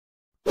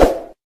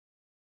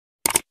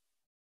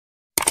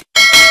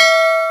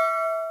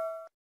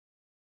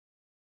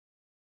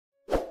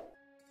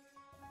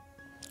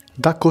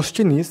The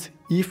question is,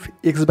 if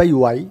x by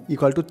y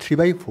equal to 3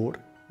 by 4,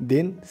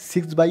 then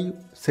 6 by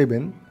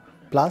 7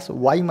 plus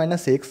y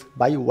minus x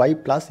by y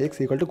plus x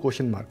equal to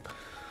question mark.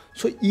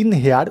 So in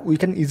here we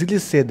can easily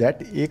say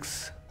that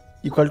x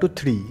equal to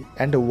 3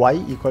 and y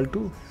equal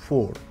to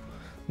 4.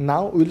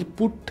 Now we will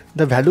put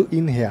the value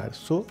in here.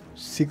 So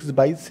 6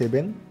 by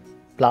 7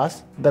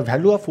 plus the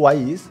value of y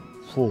is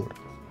 4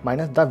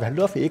 minus the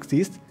value of x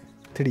is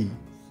 3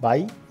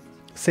 by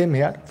same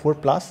here 4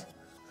 plus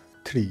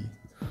 3.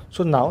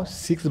 So now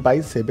 6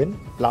 by 7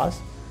 plus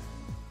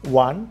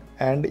 1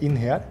 and in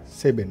here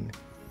 7.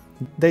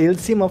 The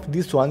LCM of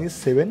this one is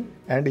 7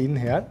 and in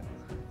here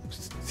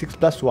 6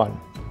 plus 1.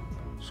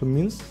 So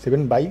means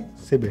 7 by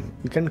 7.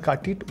 You can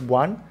cut it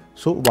 1.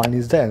 So 1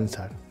 is the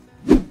answer.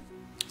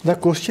 The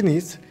question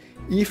is,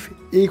 if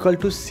a equal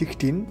to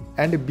 16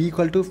 and b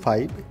equal to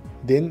 5,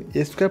 then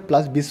a square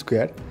plus b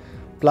square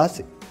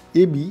plus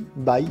ab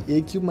by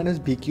a cube minus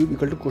b cube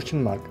equal to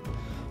question mark.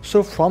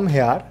 So from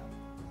here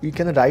we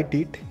can write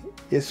it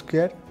a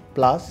square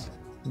plus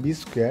b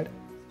square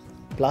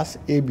plus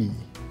ab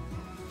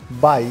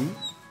by,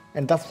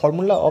 and the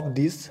formula of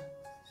this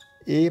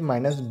a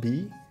minus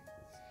b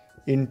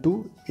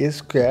into a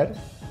square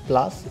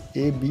plus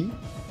ab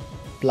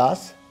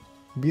plus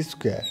b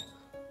square.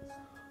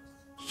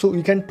 So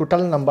we can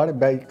total number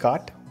by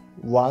cut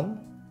 1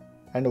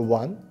 and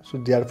 1. So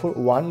therefore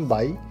 1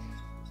 by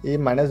a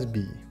minus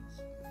b.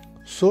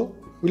 So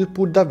we'll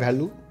put the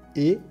value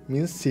a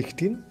means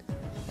 16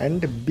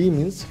 and b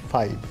means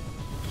 5.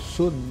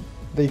 So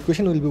the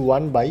equation will be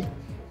 1 by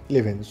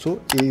 11.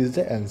 So a is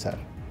the answer.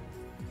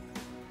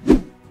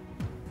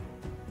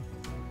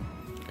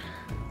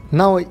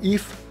 Now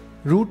if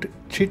root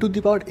 3 to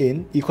the power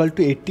n equal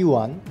to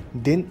 81,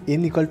 then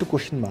n equal to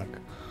question mark.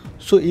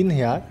 So in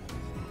here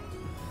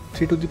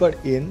 3 to the power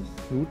n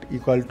root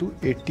equal to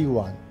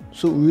 81.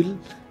 So we will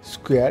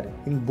square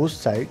in both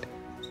sides.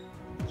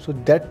 So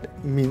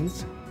that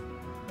means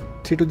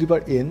 3 to the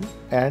power n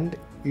and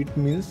it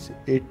means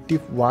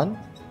 81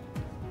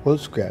 whole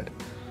square.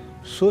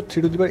 So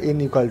 3 to the power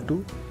n equal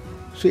to,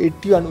 so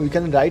 81 we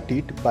can write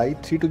it by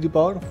 3 to the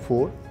power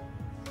 4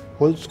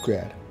 whole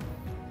square.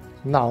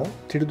 Now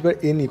 3 to the power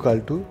n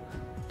equal to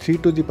 3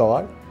 to the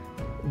power,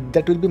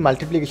 that will be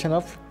multiplication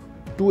of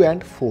 2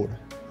 and 4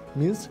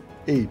 means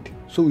 8.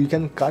 So we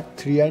can cut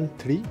 3 and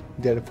 3,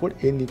 therefore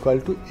n equal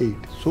to 8.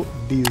 So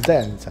this is the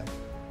answer.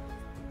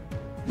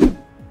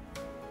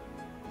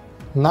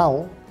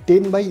 Now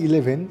 10 by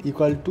 11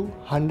 equal to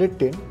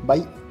 110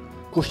 by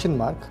question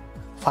mark,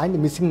 find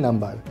missing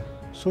number.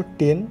 So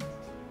 10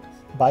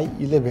 by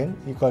 11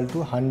 equal to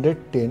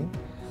 110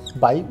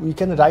 by, we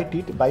can write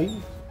it by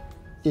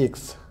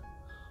x.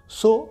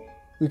 So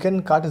we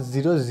can cut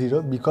 0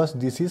 0 because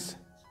this is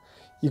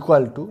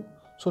equal to,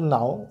 so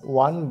now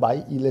 1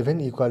 by 11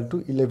 equal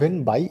to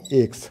 11 by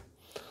x.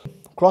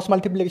 Cross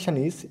multiplication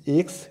is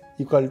x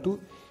equal to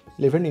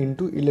 11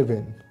 into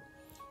 11.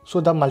 So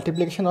the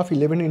multiplication of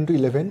 11 into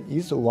 11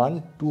 is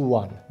 1 to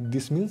 1.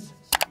 This means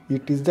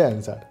it is the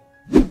answer.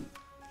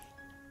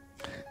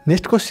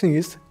 Next question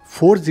is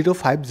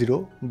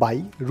 4050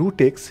 by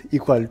root x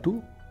equal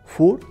to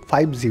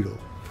 450.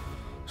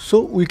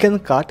 So we can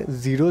cut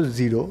 0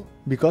 0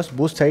 because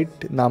both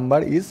side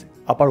number is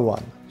upper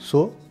 1.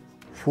 So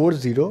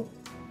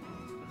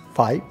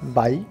 405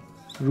 by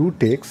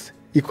root x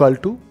equal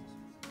to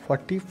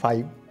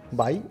 45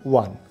 by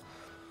 1.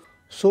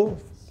 So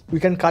we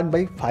can cut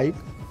by 5.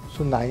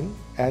 So 9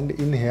 and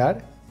in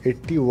here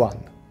 81.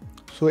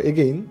 So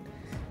again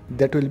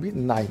that will be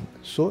 9.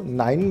 So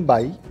 9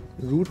 by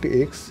root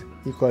x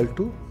equal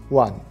to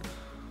 1.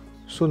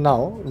 So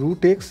now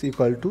root x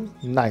equal to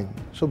 9.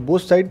 So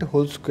both side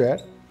whole square.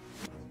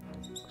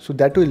 So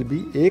that will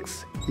be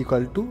x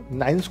equal to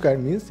 9 square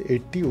means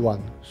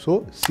 81.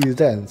 So C is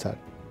the answer.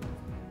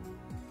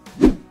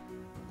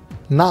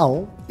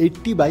 Now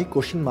 80 by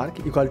question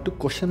mark equal to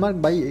question mark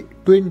by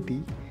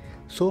 20.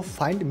 So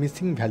find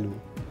missing value.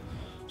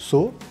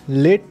 So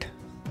let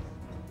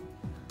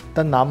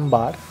the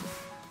number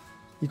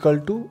equal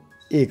to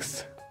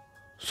x.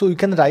 So you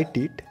can write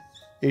it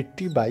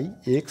 80 by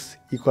x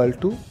equal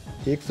to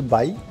x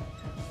by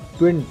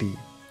 20.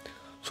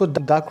 So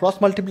the cross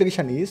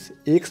multiplication is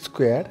x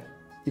square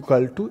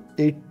equal to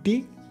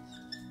 80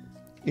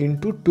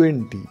 into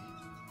 20.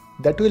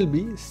 That will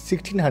be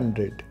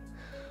 1600.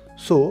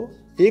 So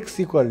x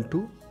equal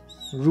to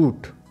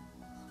root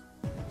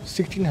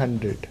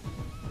 1600.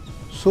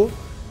 So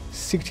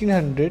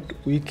 1600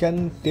 we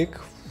can take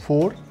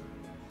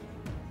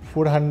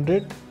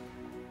 400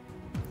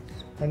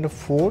 and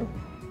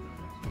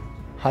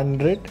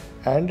 400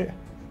 and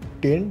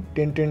 10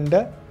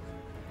 the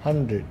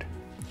 100.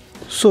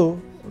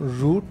 So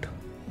root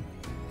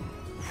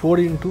 4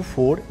 into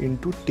 4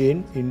 into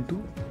 10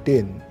 into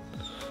 10.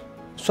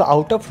 So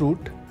out of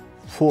root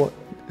 4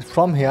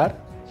 from here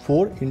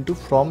 4 into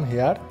from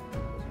here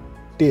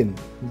 10,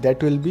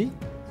 that will be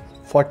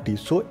 40.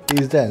 So A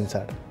is the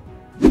answer.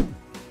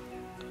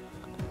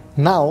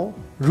 Now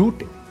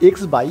root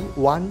x by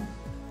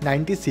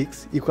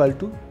 196 equal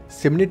to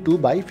 72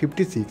 by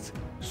 56.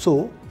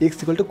 So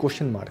x equal to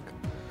question mark.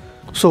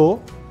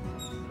 So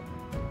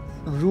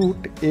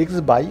root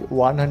x by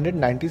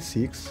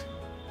 196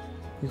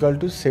 equal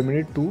to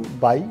 72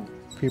 by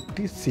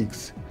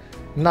 56.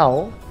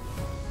 Now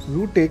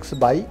root x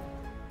by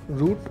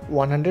root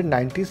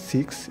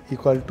 196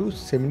 equal to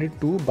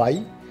 72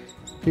 by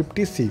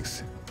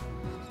 56.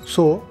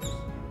 So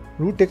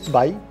root x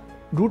by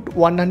root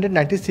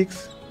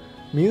 196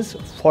 means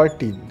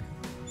 14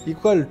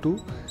 equal to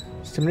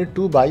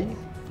 72 by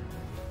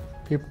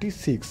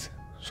 56.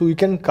 So we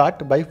can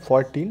cut by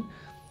 14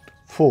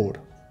 4.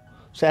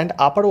 So and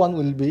upper one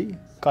will be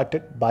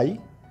cutted by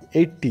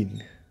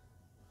 18.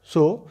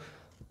 So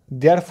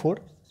therefore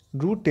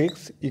root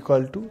x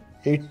equal to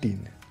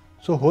 18.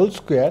 So whole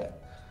square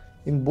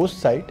in both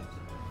sides.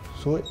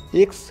 So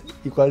x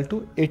equal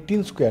to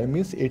 18 square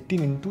means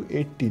 18 into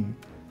 18.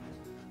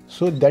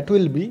 So that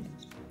will be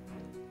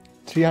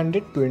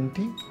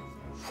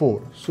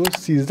 324. So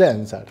C is the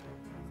answer.